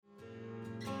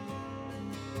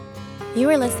You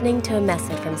are listening to a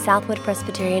message from Southwood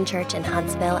Presbyterian Church in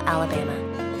Huntsville, Alabama.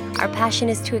 Our passion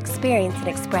is to experience and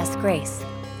express grace.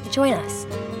 Join us.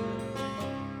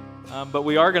 But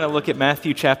we are going to look at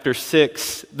Matthew chapter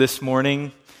 6 this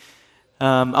morning.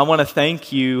 I want to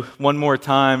thank you one more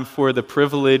time for the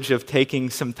privilege of taking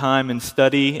some time in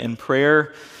study and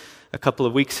prayer a couple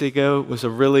of weeks ago. It was a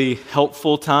really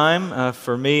helpful time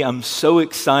for me. I'm so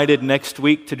excited next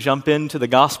week to jump into the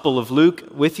Gospel of Luke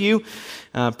with you.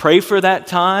 Pray for that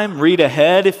time. Read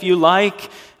ahead if you like.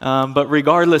 But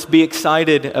regardless, be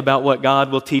excited about what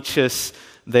God will teach us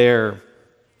there.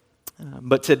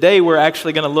 But today we're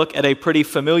actually going to look at a pretty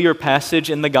familiar passage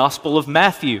in the Gospel of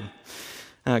Matthew.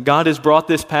 God has brought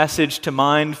this passage to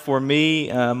mind for me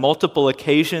multiple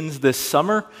occasions this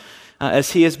summer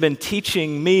as He has been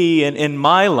teaching me and in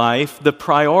my life the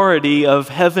priority of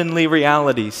heavenly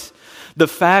realities. The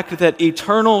fact that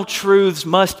eternal truths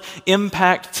must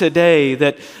impact today,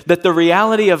 that the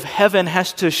reality of heaven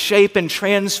has to shape and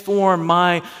transform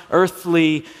my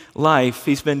earthly life.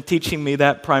 He's been teaching me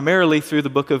that primarily through the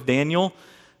book of Daniel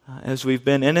as we've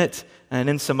been in it, and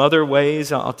in some other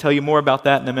ways. I'll tell you more about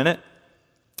that in a minute.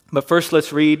 But first,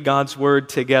 let's read God's Word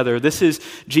together. This is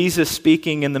Jesus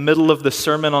speaking in the middle of the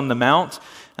Sermon on the Mount.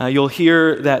 You'll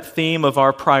hear that theme of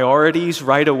our priorities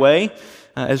right away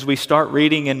as we start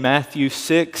reading in Matthew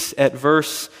 6 at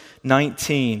verse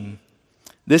 19.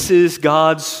 This is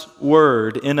God's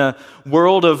Word. In a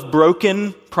world of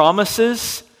broken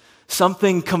promises,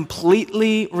 something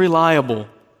completely reliable.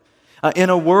 In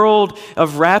a world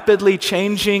of rapidly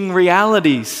changing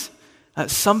realities,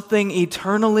 something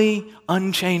eternally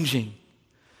unchanging.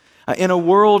 In a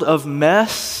world of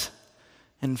mess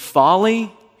and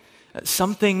folly,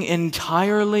 something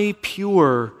entirely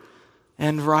pure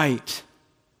and right.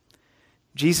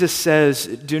 Jesus says,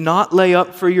 "Do not lay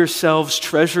up for yourselves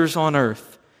treasures on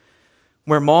earth,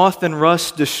 where moth and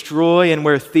rust destroy and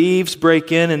where thieves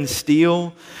break in and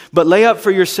steal. But lay up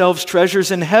for yourselves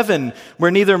treasures in heaven,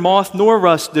 where neither moth nor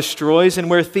rust destroys and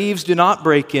where thieves do not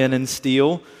break in and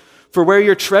steal. For where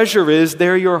your treasure is,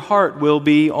 there your heart will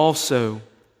be also.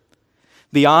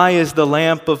 The eye is the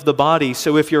lamp of the body,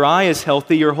 so if your eye is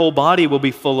healthy, your whole body will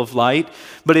be full of light.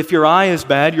 But if your eye is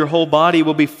bad, your whole body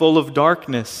will be full of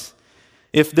darkness.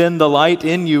 If then the light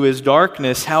in you is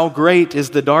darkness, how great is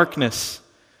the darkness?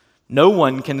 No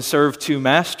one can serve two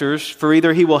masters, for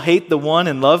either he will hate the one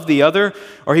and love the other,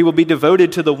 or he will be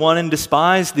devoted to the one and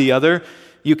despise the other.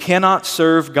 You cannot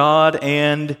serve God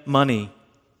and money.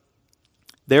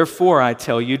 Therefore, I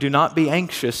tell you, do not be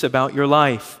anxious about your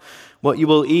life, what you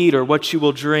will eat or what you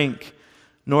will drink,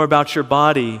 nor about your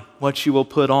body, what you will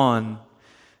put on.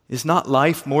 Is not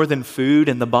life more than food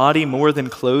and the body more than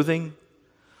clothing?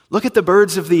 Look at the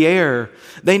birds of the air.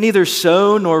 They neither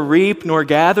sow nor reap nor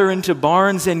gather into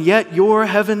barns, and yet your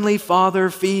heavenly Father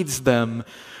feeds them.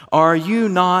 Are you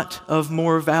not of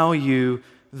more value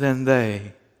than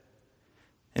they?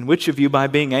 And which of you, by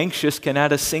being anxious, can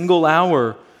add a single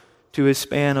hour to his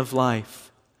span of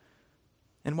life?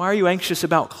 And why are you anxious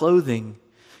about clothing?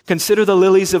 Consider the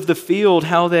lilies of the field,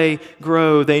 how they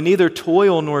grow. They neither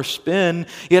toil nor spin.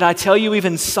 Yet I tell you,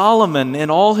 even Solomon in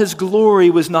all his glory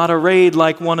was not arrayed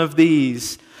like one of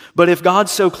these. But if God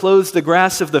so clothes the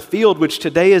grass of the field, which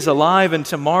today is alive and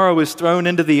tomorrow is thrown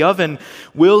into the oven,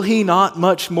 will he not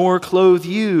much more clothe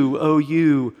you, O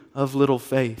you of little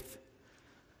faith?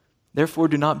 Therefore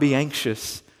do not be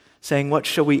anxious, saying, what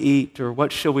shall we eat, or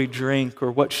what shall we drink, or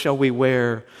what shall we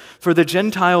wear? For the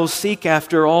Gentiles seek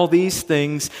after all these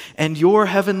things, and your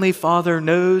heavenly Father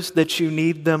knows that you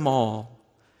need them all.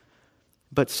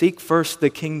 But seek first the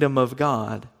kingdom of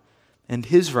God and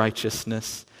His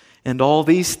righteousness, and all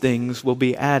these things will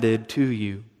be added to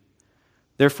you.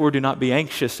 Therefore do not be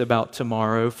anxious about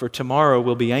tomorrow, for tomorrow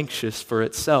will be anxious for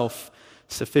itself.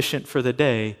 Sufficient for the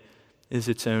day is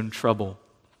its own trouble."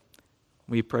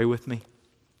 Will you pray with me?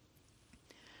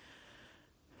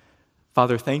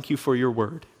 Father, thank you for your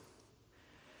word.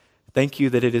 Thank you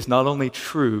that it is not only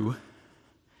true,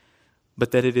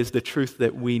 but that it is the truth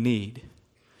that we need,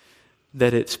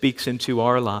 that it speaks into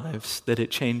our lives, that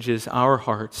it changes our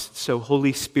hearts. So,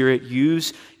 Holy Spirit,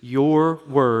 use your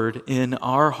word in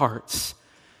our hearts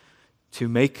to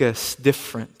make us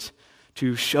different,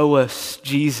 to show us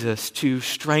Jesus, to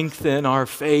strengthen our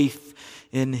faith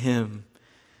in Him.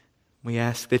 We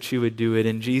ask that you would do it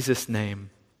in Jesus' name.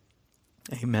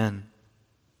 Amen.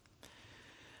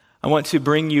 I want to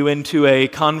bring you into a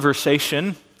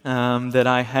conversation that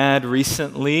I had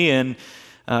recently, and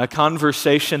a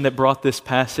conversation that brought this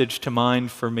passage to mind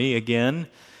for me again.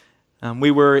 We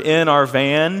were in our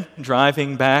van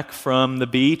driving back from the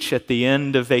beach at the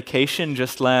end of vacation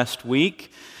just last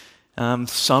week,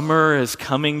 Summer is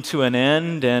coming to an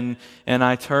end, and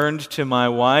I turned to my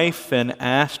wife and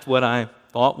asked what I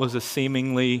thought was a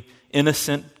seemingly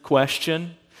innocent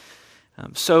question.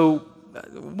 So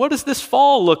what does this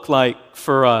fall look like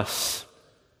for us?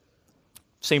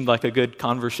 Seemed like a good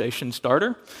conversation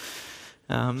starter.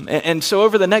 And so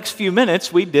over the next few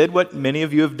minutes, we did what many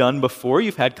of you have done before.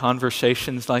 You've had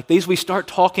conversations like these. We start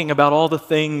talking about all the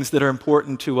things that are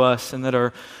important to us and that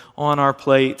are on our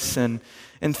plates, and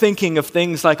thinking of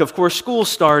things like, of course, school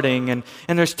starting, and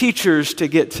there's teachers to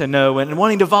get to know, and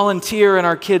wanting to volunteer in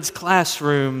our kids'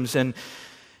 classrooms, and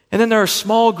then there are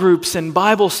small groups and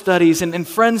Bible studies and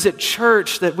friends at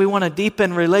church that we want to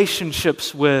deepen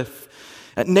relationships with.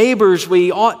 Neighbors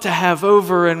we ought to have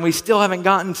over and we still haven't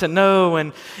gotten to know,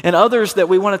 and others that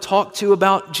we want to talk to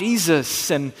about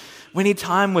Jesus, and we need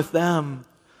time with them.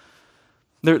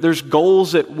 There's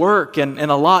goals at work and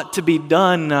a lot to be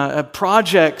done,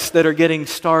 projects that are getting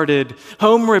started,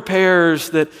 home repairs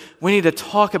that we need to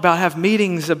talk about, have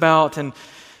meetings about, and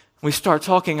we start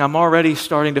talking. I'm already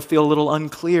starting to feel a little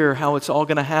unclear how it's all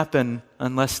going to happen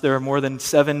unless there are more than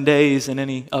 7 days in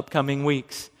any upcoming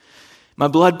weeks. My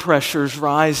blood pressure's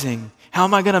rising. How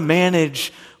am I going to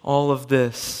manage all of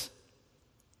this?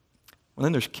 Well,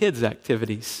 then there's kids'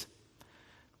 activities.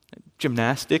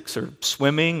 Gymnastics or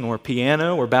swimming or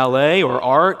piano or ballet or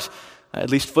art.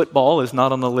 At least football is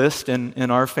not on the list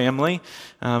in our family,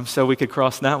 so we could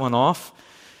cross that one off.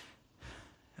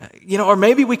 Or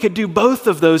maybe we could do both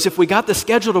of those if we got the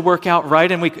schedule to work out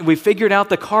right and we figured out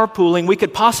the carpooling. We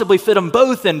could possibly fit them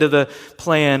both into the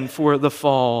plan for the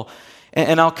fall.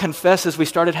 And I'll confess, as we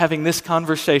started having this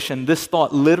conversation, this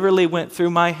thought literally went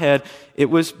through my head. It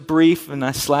was brief, and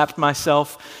I slapped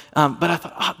myself. But I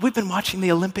thought, we've been watching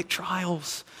the Olympic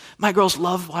trials. My girls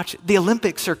love watching. The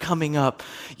Olympics are coming up.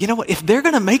 You know what? If they're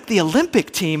going to make the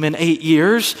Olympic team in 8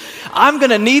 years, I'm going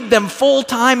to need them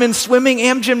full-time in swimming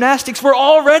and gymnastics. We're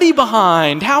already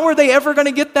behind. How are they ever going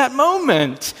to get that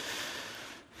moment?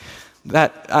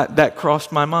 That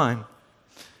crossed my mind.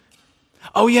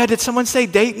 Oh yeah, did someone say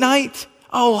date night?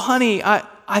 Oh honey,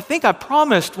 I think I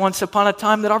promised once upon a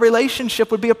time that our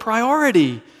relationship would be a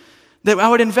priority, that I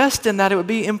would invest in that, it would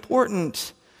be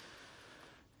important.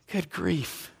 Good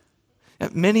grief.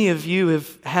 Many of you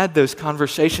have had those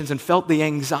conversations and felt the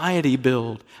anxiety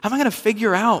build. How am I going to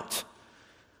figure out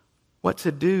what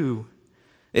to do?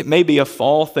 It may be a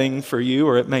fall thing for you,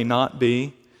 or it may not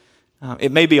be.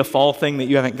 It may be a fall thing that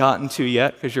you haven't gotten to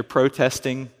yet because you're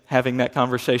protesting having that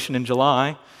conversation in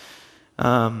July.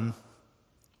 But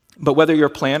whether you're a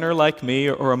planner like me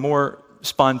or a more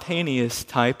spontaneous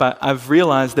type, I've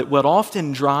realized that what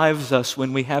often drives us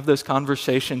when we have those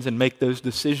conversations and make those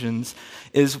decisions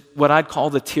is what I'd call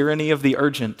the tyranny of the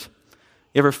urgent.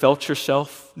 You ever felt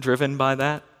yourself driven by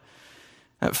that?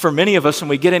 For many of us, when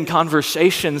we get in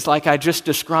conversations like I just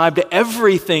described,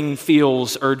 everything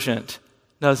feels urgent,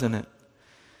 doesn't it?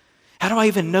 How do I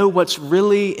even know what's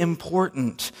really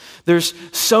important? There's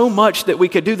so much that we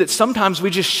could do that sometimes we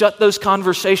just shut those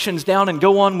conversations down and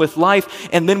go on with life,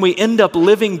 and then we end up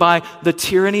living by the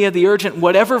tyranny of the urgent.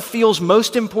 Whatever feels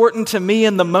most important to me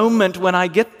in the moment when I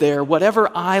get there, whatever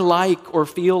I like or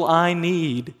feel I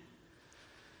need,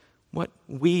 what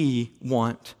we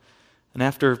want. And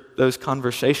after those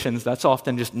conversations, that's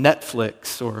often just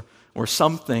Netflix or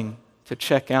something to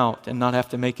check out and not have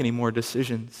to make any more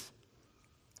decisions.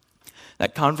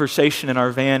 That conversation in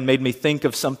our van made me think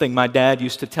of something my dad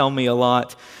used to tell me a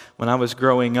lot when I was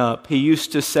growing up. He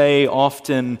used to say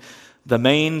often, the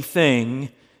main thing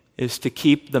is to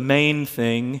keep the main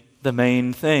thing the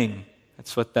main thing.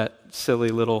 That's what that silly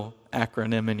little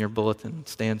acronym in your bulletin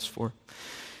stands for.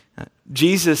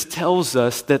 Jesus tells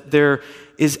us that there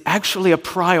is actually a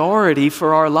priority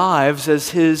for our lives as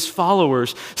his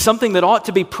followers, something that ought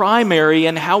to be primary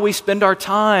in how we spend our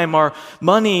time, our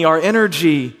money, our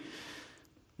energy.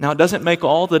 Now, it doesn't make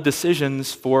all the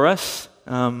decisions for us,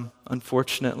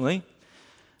 unfortunately,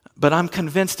 but I'm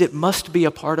convinced it must be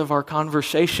a part of our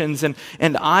conversations,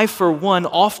 and I, for one,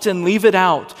 often leave it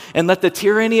out and let the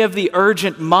tyranny of the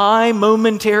urgent, my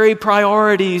momentary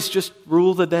priorities just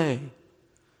rule the day.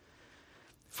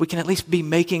 If we can at least be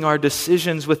making our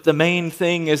decisions with the main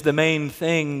thing as the main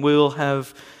thing, we'll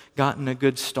have gotten a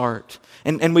good start.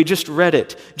 And we just read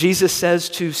it. Jesus says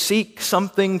to seek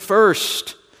something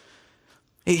first.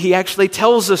 He actually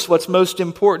tells us what's most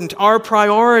important. Our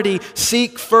priority,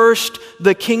 seek first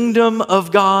the kingdom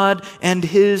of God and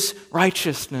his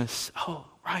righteousness. Oh,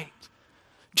 right.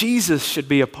 Jesus should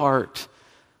be a part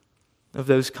of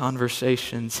those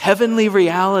conversations. Heavenly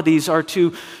realities are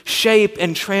to shape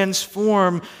and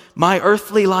transform my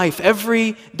earthly life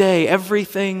every day,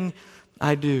 everything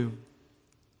I do.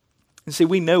 And see,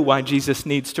 we know why Jesus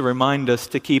needs to remind us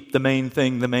to keep the main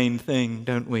thing,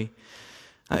 don't we?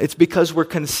 It's because we're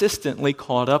consistently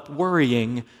caught up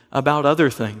worrying about other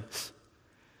things.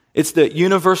 It's the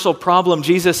universal problem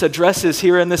Jesus addresses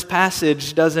here in this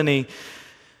passage, doesn't he?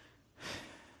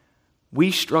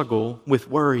 We struggle with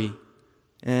worry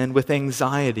and with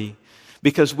anxiety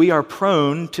because we are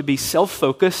prone to be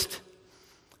self-focused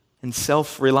and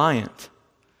self-reliant.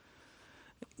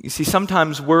 You see,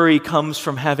 sometimes worry comes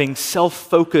from having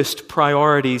self-focused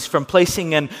priorities, from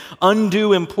placing an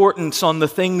undue importance on the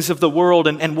things of the world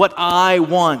and what I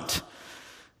want.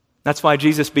 That's why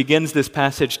Jesus begins this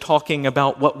passage talking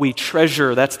about what we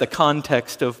treasure. That's the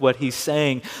context of what he's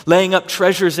saying. Laying up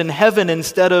treasures in heaven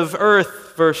instead of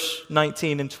earth, verse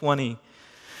 19 and 20.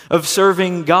 Of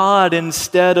serving God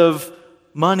instead of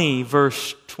money,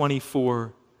 verse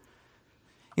 24.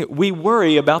 We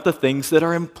worry about the things that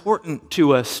are important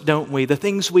to us, don't we? The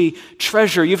things we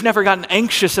treasure. You've never gotten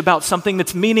anxious about something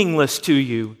that's meaningless to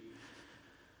you.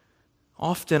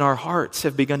 Often our hearts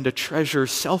have begun to treasure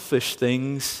selfish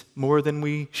things more than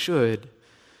we should.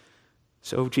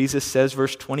 So Jesus says,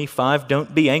 verse 25,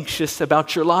 don't be anxious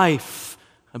about your life,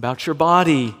 about your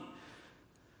body.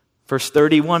 Verse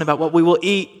 31, about what we will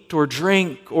eat or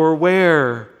drink or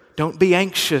wear. Don't be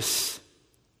anxious.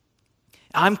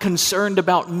 I'm concerned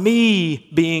about me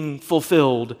being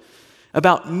fulfilled,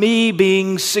 about me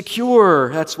being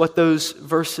secure. That's what those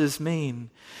verses mean.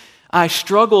 I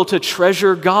struggle to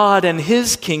treasure God and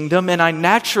His kingdom, and I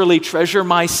naturally treasure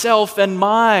myself and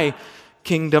my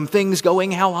kingdom, things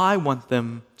going how I want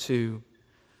them to.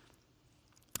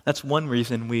 That's one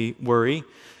reason we worry.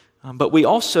 But we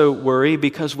also worry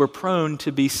because we're prone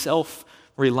to be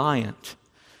self-reliant.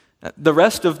 The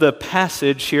rest of the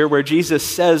passage here where Jesus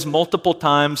says multiple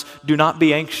times, do not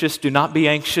be anxious, do not be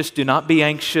anxious, do not be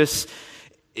anxious,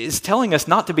 is telling us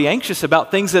not to be anxious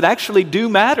about things that actually do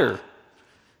matter.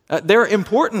 They're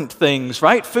important things,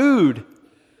 right? Food,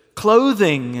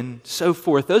 clothing, and so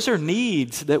forth. Those are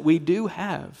needs that we do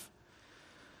have.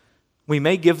 We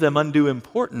may give them undue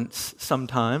importance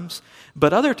sometimes,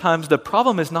 but other times the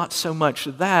problem is not so much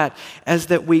that as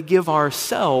that we give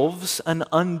ourselves an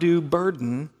undue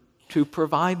burden to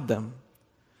provide them.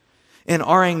 And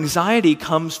our anxiety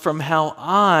comes from how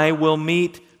I will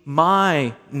meet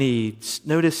my needs.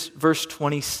 Notice verse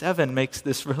 27 makes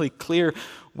this really clear.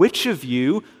 Which of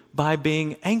you, by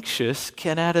being anxious,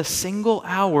 can add a single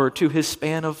hour to his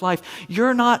span of life?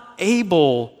 You're not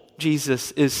able,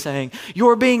 Jesus is saying.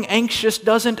 Your being anxious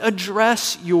doesn't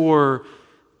address your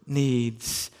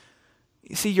needs.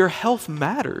 You see, your health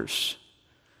matters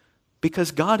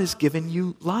because God has given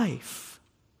you life.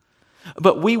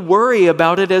 But we worry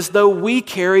about it as though we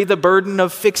carry the burden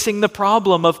of fixing the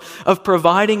problem, of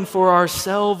providing for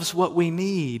ourselves what we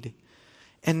need.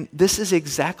 And this is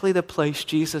exactly the place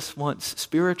Jesus wants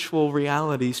spiritual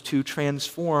realities to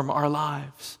transform our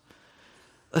lives.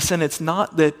 Listen, it's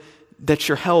not that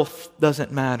your health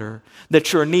doesn't matter,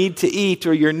 that your need to eat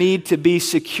or your need to be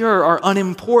secure are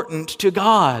unimportant to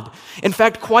God. In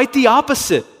fact, quite the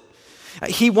opposite.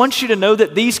 He wants you to know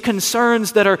that these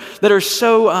concerns that are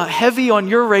so heavy on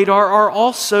your radar are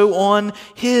also on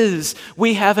His.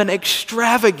 We have an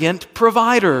extravagant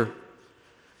provider.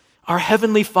 Our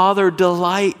Heavenly Father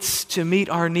delights to meet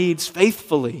our needs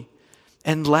faithfully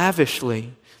and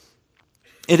lavishly.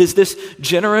 It is this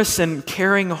generous and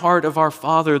caring heart of our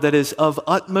Father that is of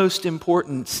utmost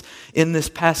importance in this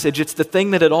passage. It's the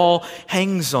thing that it all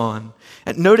hangs on.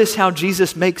 And notice how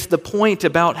Jesus makes the point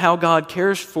about how God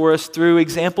cares for us through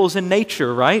examples in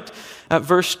nature, right?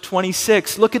 Verse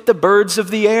 26, look at the birds of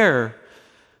the air.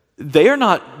 They're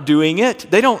not doing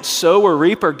it. They don't sow or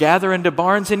reap or gather into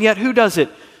barns, and yet who does it?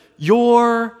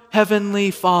 Your Heavenly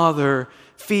Father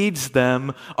feeds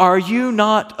them. Are you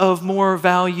not of more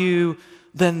value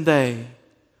than they?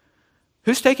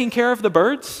 Who's taking care of the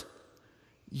birds?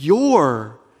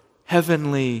 Your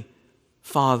Heavenly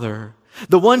Father.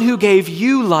 The one who gave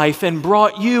you life and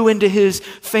brought you into His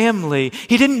family.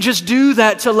 He didn't just do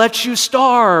that to let you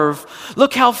starve.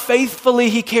 Look how faithfully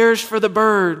He cares for the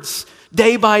birds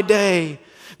day by day,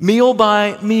 meal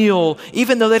by meal,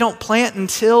 even though they don't plant and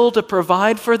till to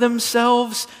provide for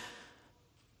themselves.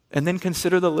 And then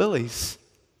consider the lilies.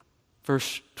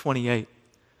 Verse 28.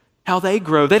 How they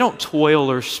grow. They don't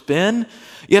toil or spin.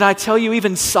 Yet I tell you,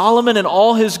 even Solomon in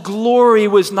all his glory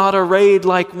was not arrayed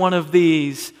like one of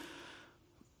these.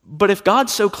 But if God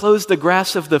so clothes the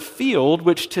grass of the field,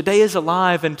 which today is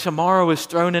alive and tomorrow is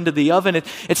thrown into the oven,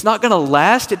 it's not going to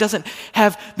last. It doesn't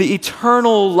have the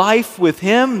eternal life with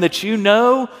Him that you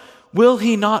know. Will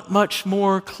He not much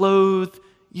more clothe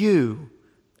you,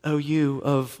 O you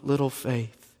of little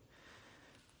faith?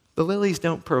 The lilies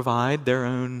don't provide their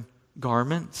own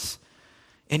garments,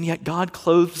 and yet God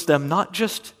clothes them not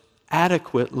just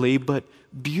adequately, but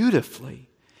beautifully.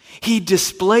 He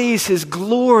displays His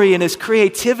glory and His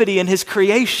creativity and His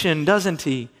creation, doesn't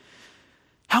He?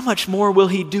 How much more will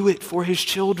He do it for His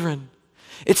children?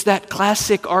 It's that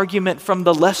classic argument from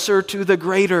the lesser to the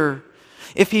greater.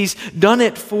 If He's done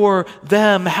it for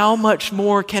them, how much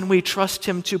more can we trust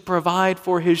Him to provide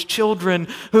for His children,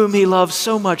 whom He loves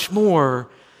so much more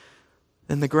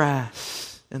than the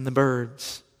grass and the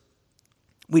birds?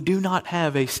 We do not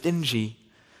have a stingy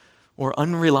or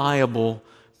unreliable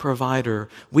provider.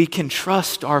 We can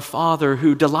trust our Father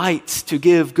who delights to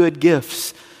give good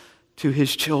gifts to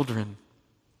His children.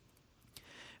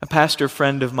 A pastor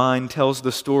friend of mine tells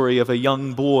the story of a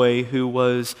young boy who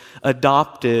was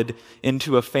adopted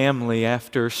into a family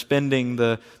after spending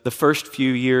the first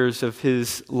few years of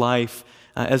his life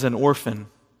as an orphan,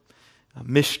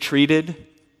 mistreated,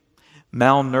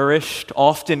 malnourished,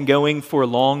 often going for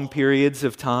long periods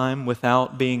of time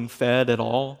without being fed at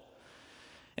all.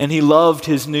 And he loved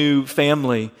his new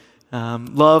family,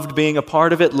 loved being a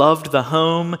part of it, loved the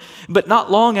home. But not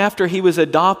long after he was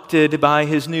adopted by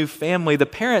his new family, the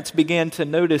parents began to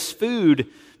notice food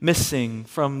missing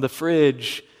from the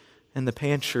fridge and the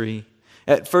pantry.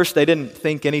 At first, they didn't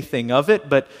think anything of it,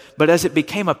 but as it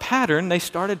became a pattern, they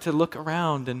started to look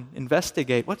around and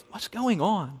investigate. What's going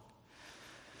on?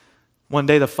 One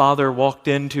day, the father walked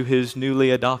into his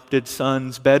newly adopted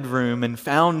son's bedroom and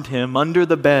found him under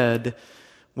the bed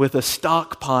with a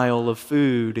stockpile of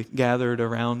food gathered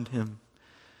around him.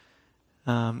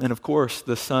 And of course,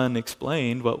 the son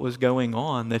explained what was going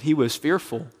on, that he was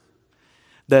fearful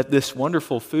that this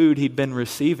wonderful food he'd been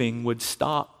receiving would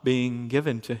stop being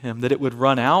given to him, that it would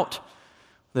run out,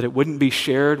 that it wouldn't be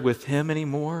shared with him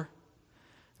anymore.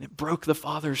 It broke the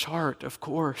father's heart, of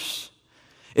course.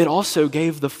 It also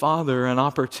gave the father an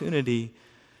opportunity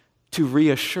to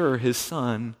reassure his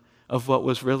son of what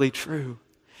was really true.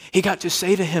 He got to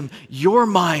say to him, "You're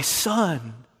my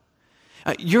son.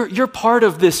 You're part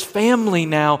of this family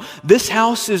now. This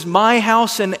house is my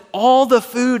house and all the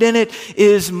food in it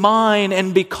is mine.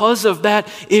 And because of that,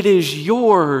 it is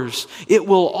yours. It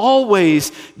will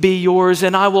always be yours,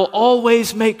 and I will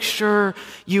always make sure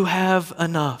you have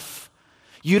enough.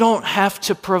 You don't have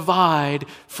to provide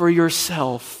for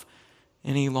yourself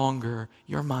any longer.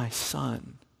 You're my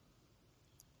son."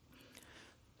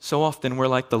 So often we're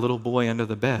like the little boy under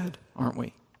the bed, aren't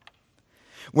we?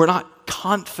 We're not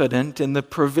confident in the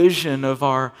provision of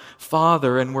our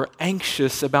Father, and we're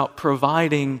anxious about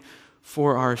providing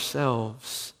for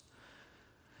ourselves.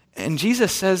 And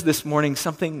Jesus says this morning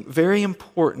something very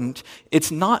important.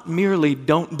 It's not merely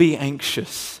don't be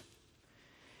anxious,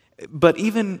 but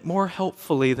even more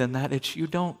helpfully than that, it's you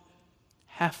don't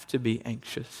have to be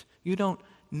anxious. You don't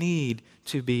need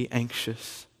to be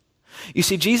anxious. You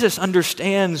see, Jesus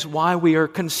understands why we are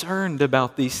concerned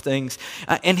about these things.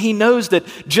 And He knows that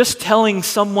just telling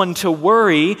someone to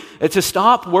worry, to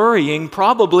stop worrying,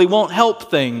 probably won't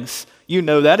help things. You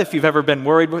know that if you've ever been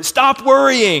worried. Stop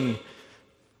worrying!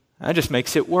 That just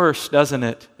makes it worse, doesn't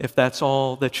it? If that's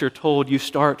all that you're told, you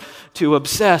start to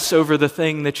obsess over the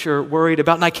thing that you're worried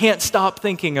about, and I can't stop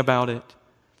thinking about it.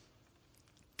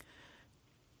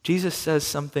 Jesus says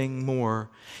something more.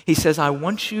 He says, I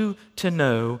want you to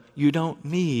know you don't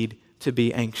need to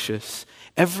be anxious.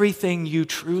 Everything you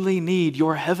truly need,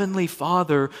 your heavenly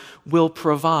Father will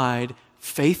provide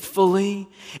faithfully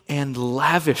and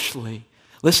lavishly.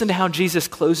 Listen to how Jesus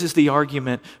closes the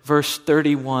argument, verse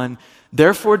 31.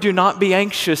 Therefore do not be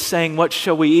anxious, saying, what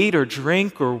shall we eat or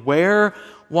drink or wear?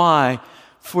 Why?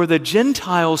 For the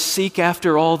Gentiles seek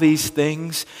after all these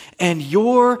things, and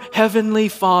your heavenly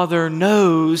Father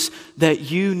knows that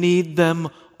you need them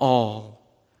all.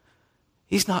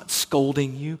 He's not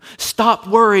scolding you. Stop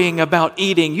worrying about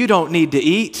eating. You don't need to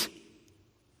eat.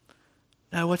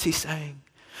 No, what's He saying?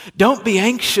 Don't be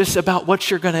anxious about what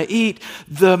you're going to eat.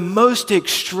 The most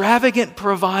extravagant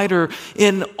provider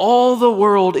in all the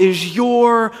world is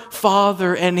your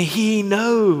Father, and He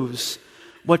knows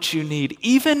what you need,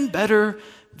 even better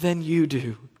than you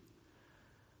do.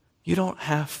 You don't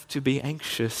have to be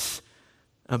anxious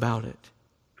about it.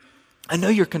 I know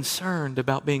you're concerned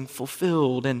about being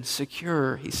fulfilled and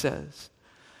secure, He says.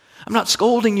 I'm not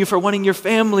scolding you for wanting your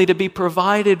family to be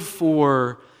provided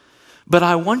for, but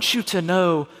I want you to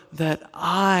know that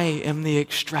I am the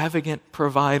extravagant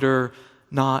provider,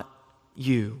 not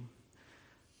you.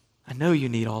 I know you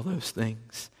need all those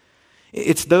things.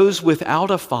 It's those without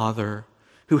a father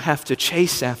who have to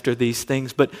chase after these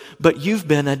things, but you've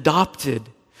been adopted.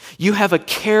 You have a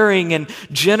caring and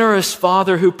generous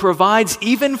Father who provides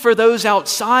even for those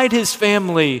outside his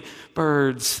family,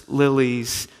 birds,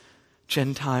 lilies,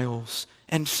 Gentiles,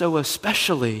 and so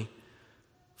especially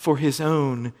for his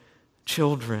own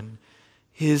children.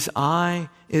 His eye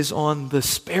is on the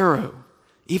sparrow,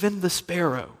 even the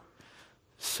sparrow,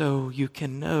 so you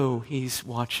can know he's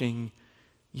watching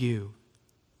you.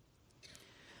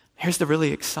 Here's the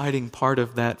really exciting part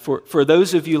of that. For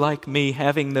those of you like me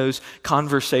having those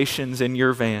conversations in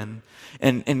your van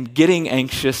and getting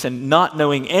anxious and not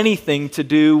knowing anything to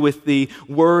do with the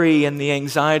worry and the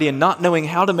anxiety and not knowing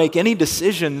how to make any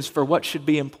decisions for what should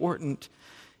be important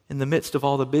in the midst of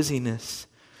all the busyness.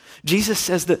 Jesus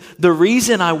says that the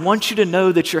reason I want you to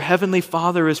know that your Heavenly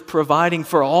Father is providing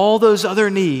for all those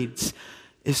other needs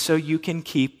is so you can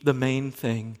keep the main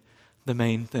thing the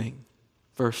main thing.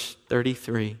 Verse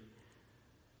 33.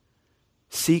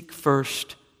 Seek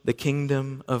first the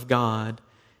kingdom of God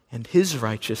and his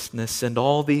righteousness, and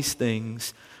all these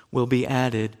things will be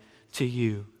added to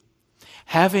you.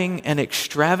 Having an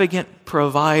extravagant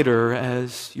provider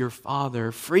as your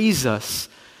Father frees us.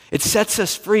 It sets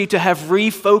us free to have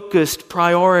refocused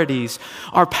priorities.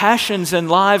 Our passions and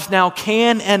lives now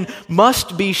can and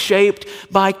must be shaped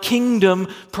by kingdom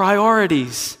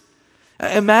priorities.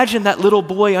 Imagine that little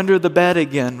boy under the bed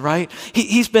again, right?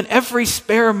 He's been every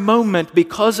spare moment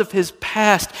because of his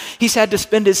past. He's had to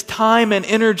spend his time and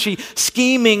energy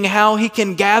scheming how he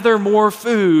can gather more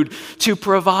food to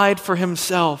provide for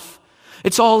himself.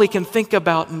 It's all he can think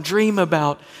about and dream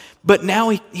about. But now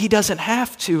he doesn't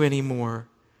have to anymore.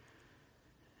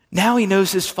 Now he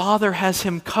knows his Father has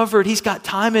him covered. He's got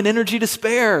time and energy to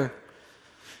spare.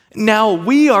 Now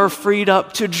we are freed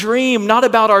up to dream not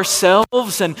about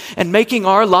ourselves and making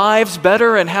our lives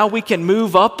better and how we can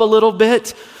move up a little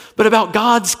bit, but about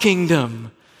God's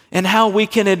kingdom and how we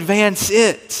can advance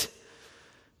it.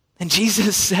 And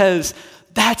Jesus says,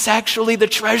 that's actually the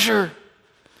treasure.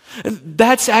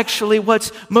 That's actually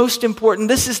what's most important.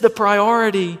 This is the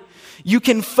priority. You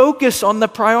can focus on the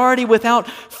priority without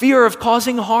fear of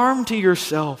causing harm to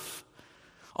yourself.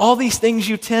 All these things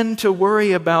you tend to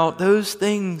worry about, those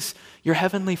things your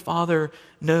Heavenly Father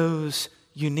knows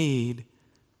you need,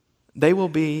 they will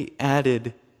be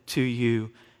added to you.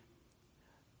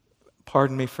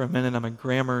 Pardon me for a minute, I'm a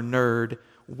grammar nerd.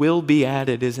 Will be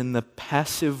added is in the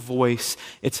passive voice.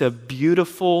 It's a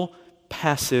beautiful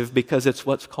passive because it's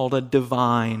what's called a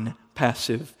divine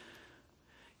passive.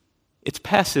 It's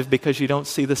passive because you don't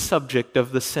see the subject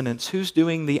of the sentence. Who's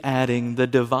doing the adding? The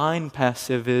divine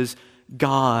passive is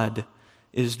God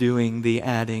is doing the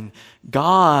adding.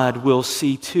 God will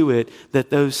see to it that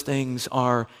those things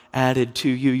are added to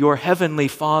you. Your Heavenly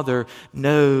Father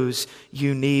knows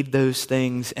you need those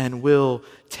things and will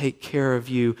take care of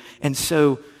you. And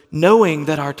so, knowing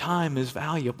that our time is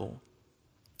valuable,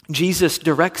 Jesus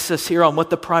directs us here on what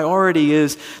the priority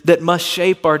is that must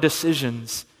shape our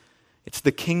decisions. It's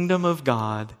the kingdom of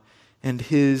God and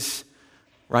his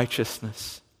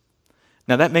righteousness.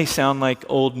 Now that may sound like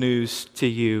old news to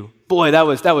you. Boy, that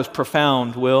was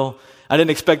profound, Will. I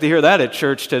didn't expect to hear that at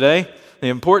church today. The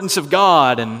importance of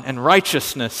God and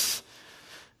righteousness.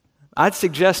 I'd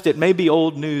suggest it may be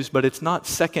old news, but it's not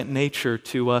second nature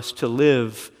to us to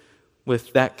live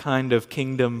with that kind of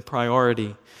kingdom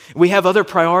priority. We have other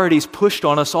priorities pushed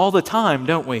on us all the time,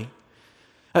 don't we?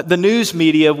 The news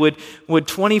media would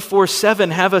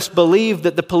 24/7 have us believe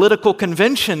that the political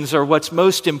conventions are what's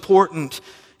most important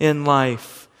in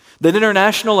life. That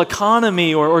international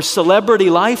economy or celebrity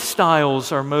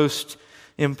lifestyles are most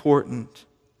important.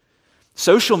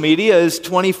 Social media is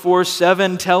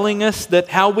 24/7 telling us that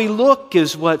how we look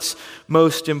is what's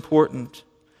most important.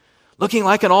 Looking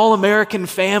like an all-American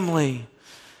family.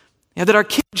 And that our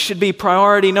kids should be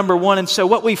priority number one. And so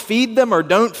what we feed them or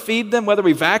don't feed them, whether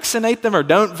we vaccinate them or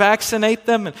don't vaccinate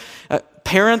them,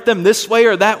 parent them this way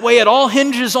or that way, it all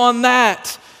hinges on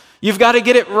that. You've got to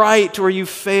get it right or you've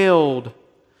failed.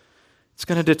 It's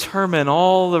going to determine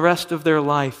all the rest of their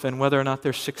life and whether or not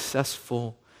they're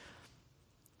successful.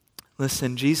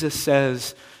 Listen, Jesus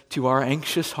says to our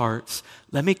anxious hearts,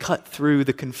 let me cut through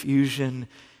the confusion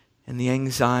and the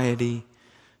anxiety.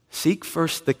 Seek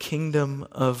first the kingdom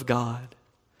of God.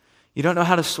 You don't know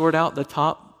how to sort out the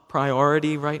top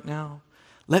priority right now?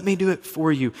 Let me do it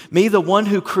for you. Me, the one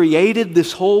who created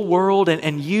this whole world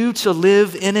and you to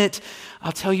live in it.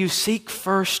 I'll tell you, seek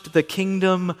first the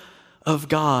kingdom of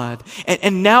God.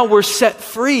 And now we're set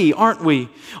free, aren't we?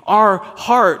 Our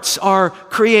hearts, our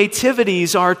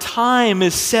creativities, our time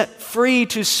is set free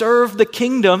to serve the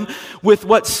kingdom with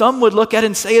what some would look at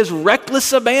and say is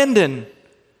reckless abandon.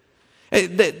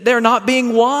 They're not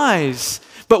being wise.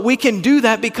 But we can do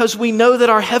that because we know that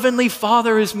our Heavenly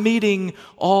Father is meeting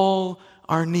all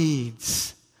our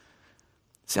needs.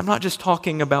 See, I'm not just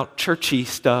talking about churchy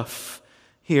stuff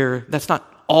here. That's not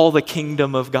all the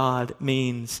kingdom of God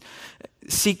means.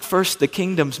 Seek first the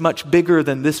kingdom's much bigger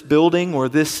than this building or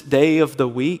this day of the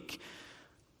week.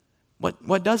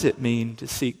 What does it mean to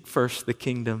seek first the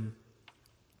kingdom?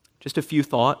 Just a few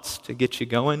thoughts to get you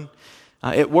going.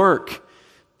 At work,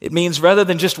 it means rather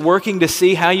than just working to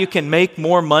see how you can make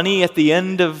more money at the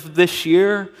end of this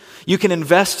year, you can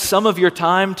invest some of your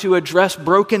time to address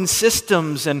broken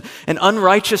systems and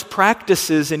unrighteous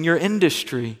practices in your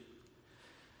industry.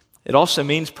 It also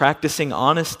means practicing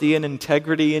honesty and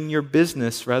integrity in your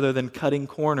business rather than cutting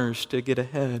corners to get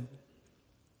ahead.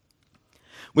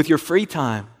 With your free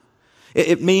time,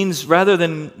 it means rather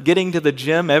than getting to the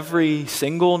gym every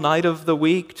single night of the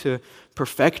week to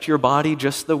perfect your body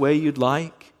just the way you'd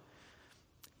like,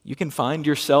 you can find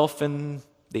yourself in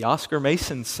the Oscar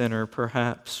Mason Center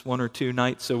perhaps 1 or 2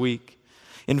 nights a week,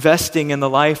 investing in the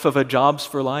life of a Jobs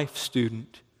for Life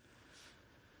student.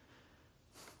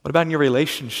 What about in your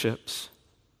relationships?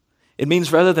 It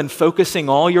means rather than focusing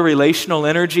all your relational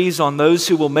energies on those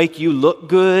who will make you look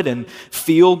good and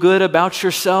feel good about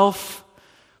yourself,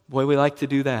 boy, we like to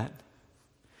do that.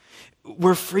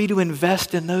 We're free to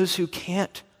invest in those who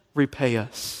can't repay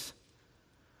us.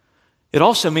 It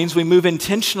also means we move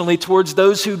intentionally towards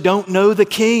those who don't know the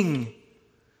King.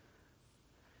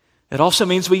 It also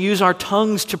means we use our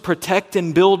tongues to protect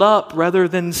and build up rather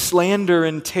than slander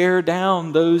and tear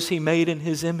down those He made in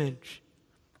His image.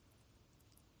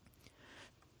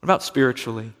 What about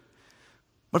spiritually?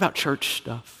 What about church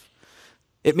stuff?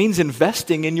 It means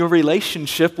investing in your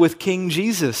relationship with King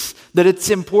Jesus, that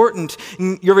it's important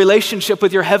in your relationship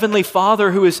with your Heavenly Father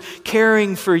who is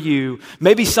caring for you.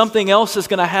 Maybe something else is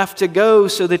going to have to go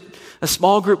so that a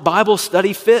small group Bible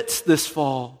study fits this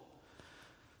fall.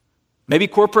 Maybe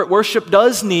corporate worship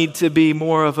does need to be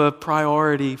more of a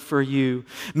priority for you.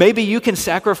 Maybe you can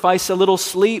sacrifice a little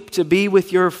sleep to be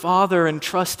with your Father and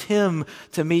trust Him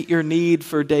to meet your need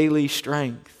for daily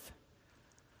strength.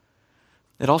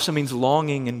 It also means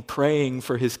longing and praying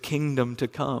for His kingdom to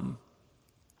come.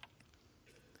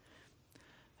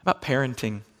 How about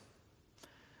parenting?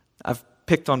 I've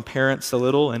picked on parents a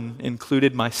little and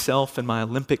included myself and my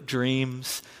Olympic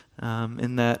dreams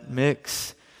in that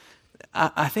mix.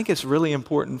 I think it's really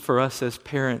important for us as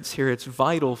parents here. It's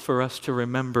vital for us to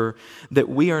remember that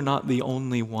we are not the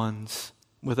only ones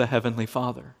with a Heavenly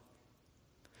Father.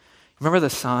 Remember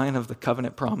the sign of the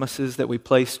covenant promises that we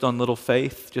placed on little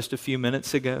Faith just a few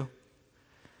minutes ago?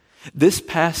 This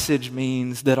passage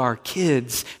means that our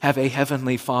kids have a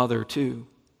Heavenly Father too,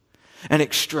 an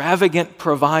extravagant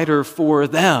provider for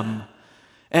them,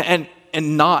 and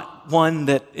not one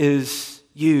that is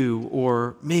you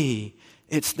or me.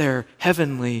 It's their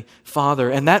Heavenly Father.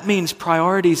 And that means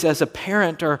priorities as a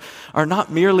parent are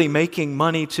not merely making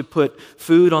money to put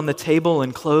food on the table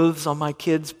and clothes on my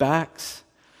kids' backs.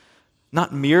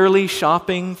 Not merely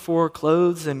shopping for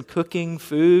clothes and cooking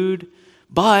food,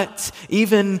 but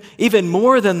even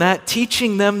more than that,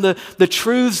 teaching them the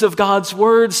truths of God's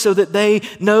Word so that they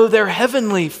know their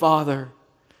Heavenly Father.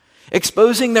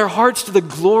 Exposing their hearts to the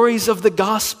glories of the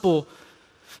gospel.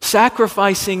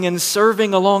 Sacrificing and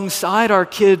serving alongside our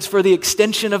kids for the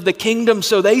extension of the kingdom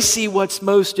so they see what's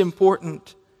most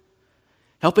important.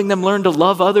 Helping them learn to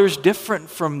love others different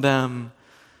from them,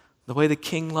 the way the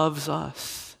King loves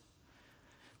us.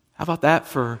 How about that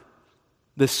for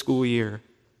this school year?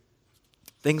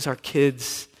 Things our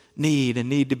kids need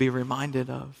to be reminded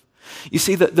of. You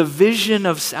see, the vision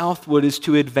of Southwood is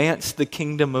to advance the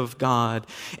kingdom of God.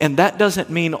 And that doesn't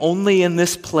mean only in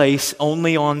this place,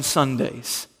 only on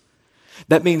Sundays.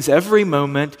 That means every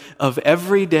moment of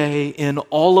every day in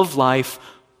all of life,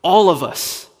 all of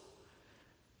us,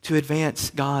 to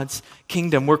advance God's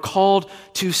kingdom. We're called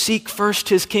to seek first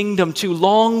His kingdom, to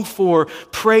long for,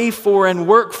 pray for, and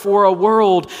work for a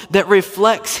world that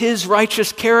reflects His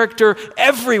righteous character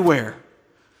everywhere.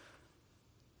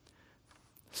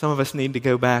 Some of us need to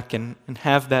go back and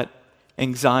have that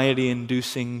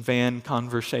anxiety-inducing van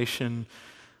conversation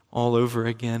all over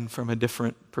again from a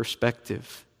different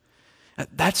perspective.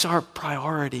 That's our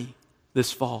priority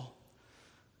this fall.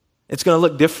 It's going to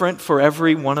look different for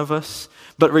every one of us,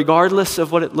 but regardless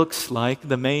of what it looks like,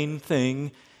 the main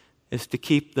thing is to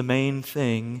keep the main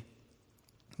thing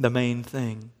the main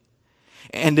thing.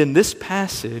 And in this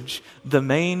passage, the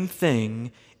main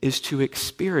thing is to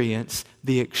experience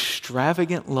the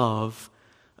extravagant love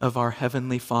of our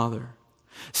Heavenly Father.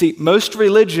 See, most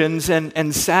religions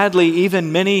and sadly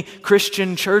even many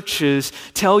Christian churches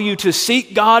tell you to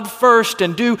seek God first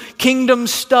and do kingdom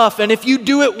stuff, and if you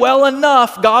do it well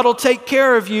enough, God will take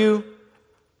care of you.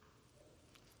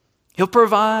 He'll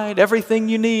provide everything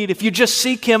you need if you just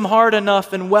seek Him hard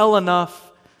enough and well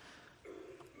enough.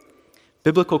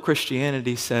 Biblical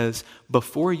Christianity says,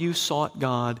 before you sought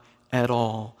God at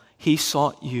all, He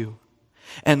sought you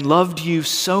and loved you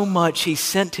so much, He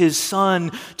sent His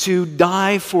Son to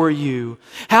die for you.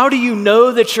 How do you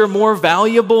know that you're more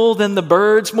valuable than the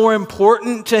birds, more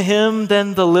important to Him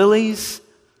than the lilies?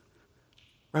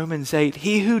 Romans 8,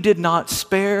 He who did not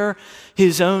spare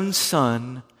His own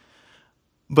Son,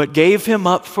 but gave Him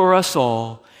up for us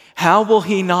all, how will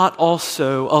He not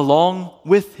also, along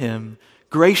with Him,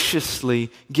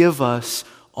 graciously give us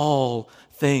all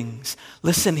things?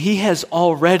 Listen, He has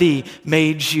already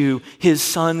made you His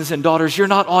sons and daughters. You're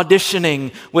not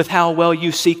auditioning with how well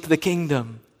you seek the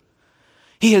kingdom.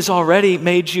 He has already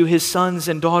made you His sons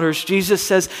and daughters. Jesus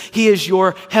says He is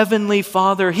your heavenly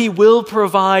Father. He will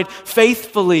provide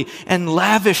faithfully and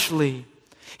lavishly.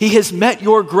 He has met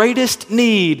your greatest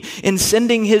need in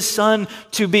sending His Son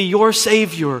to be your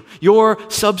Savior, your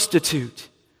substitute.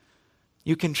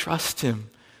 You can trust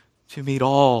Him to meet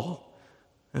all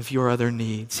of your other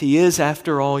needs. He is,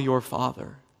 after all, your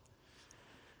Father.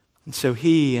 And so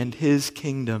He and His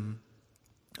kingdom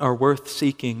are worth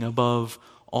seeking above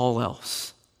all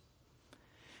else.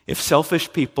 If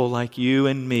selfish people like you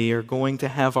and me are going to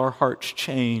have our hearts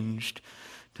changed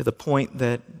to the point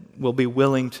that we'll be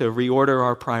willing to reorder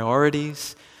our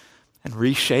priorities and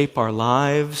reshape our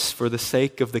lives for the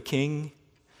sake of the King,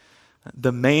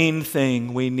 the main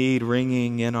thing we need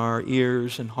ringing in our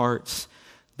ears and hearts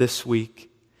this week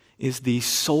is the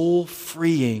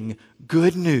soul-freeing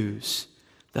good news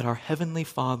that our Heavenly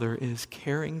Father is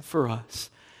caring for us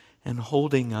and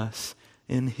holding us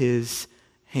in His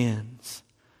hands.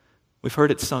 We've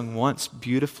heard it sung once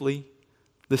beautifully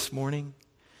this morning.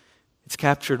 It's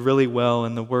captured really well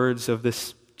in the words of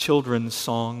this children's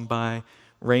song by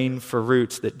Rain for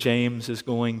Roots that James is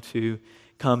going to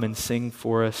come and sing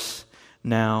for us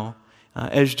now.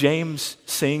 As James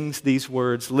sings these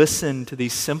words, listen to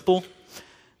these simple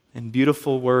and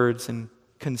beautiful words and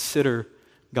consider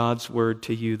God's word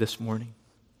to you this morning.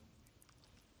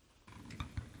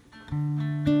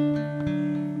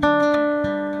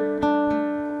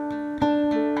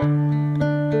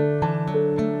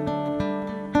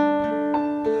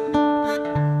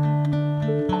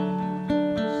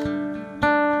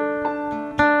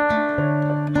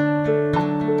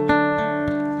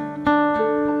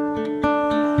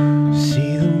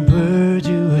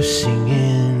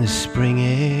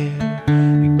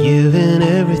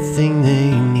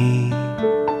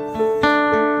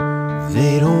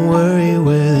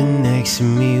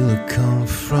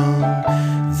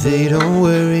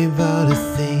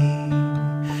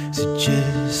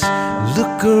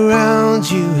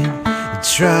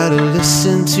 Try to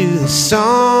listen to the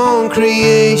song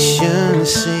creation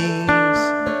sings.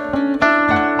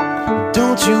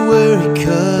 Don't you worry,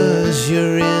 'cause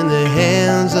you're in the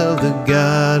hands of the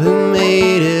God who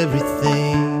made everything.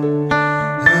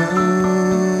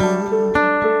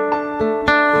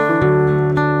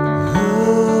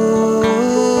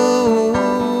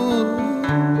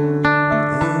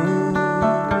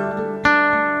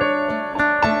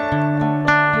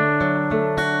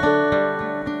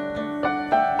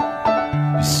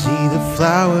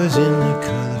 Flowers in their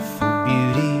colorful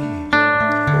beauty,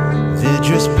 they're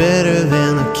dressed better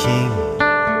than the king.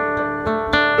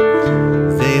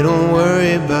 They don't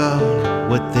worry about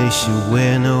what they should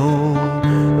wear, no,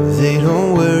 they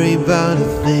don't worry about a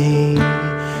thing.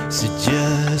 So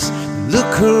just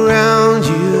look around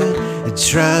you and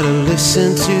try to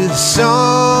listen to the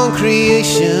song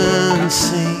creation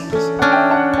sings.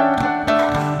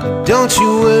 Don't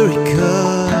you worry,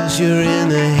 'cause you're in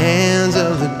the hands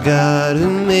of the God who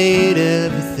made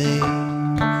everything.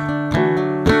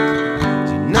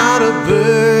 You're not a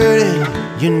bird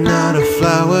and you're not a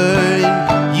flower,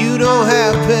 and you don't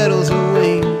have petals or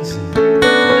wings.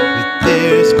 But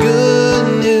there's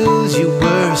good news, you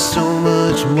were so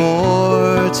much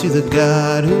more to the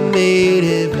God who made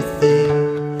everything.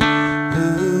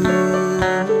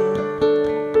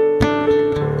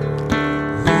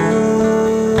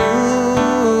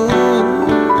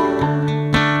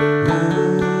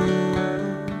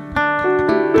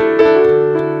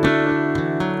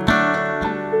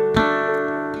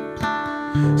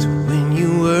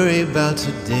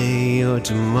 Today or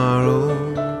tomorrow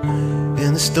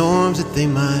and the storms that they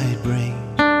might bring,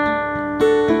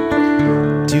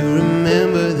 do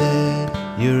remember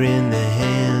that you're in the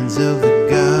hands of the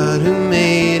God who made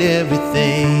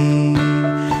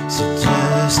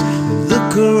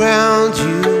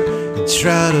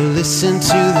try to listen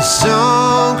to the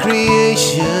song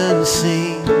creation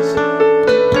sings.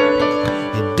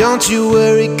 And don't you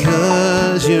worry,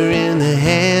 'cause you're in the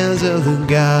hands of the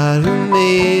God who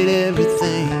made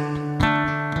everything.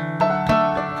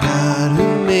 God who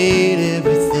made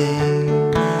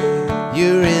everything.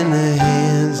 You're in the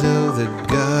hands of the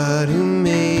God who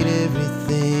made everything.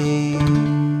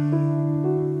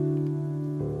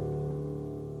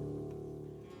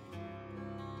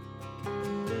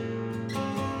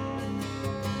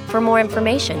 For more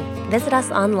information, visit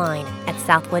us online at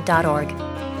southwood.org.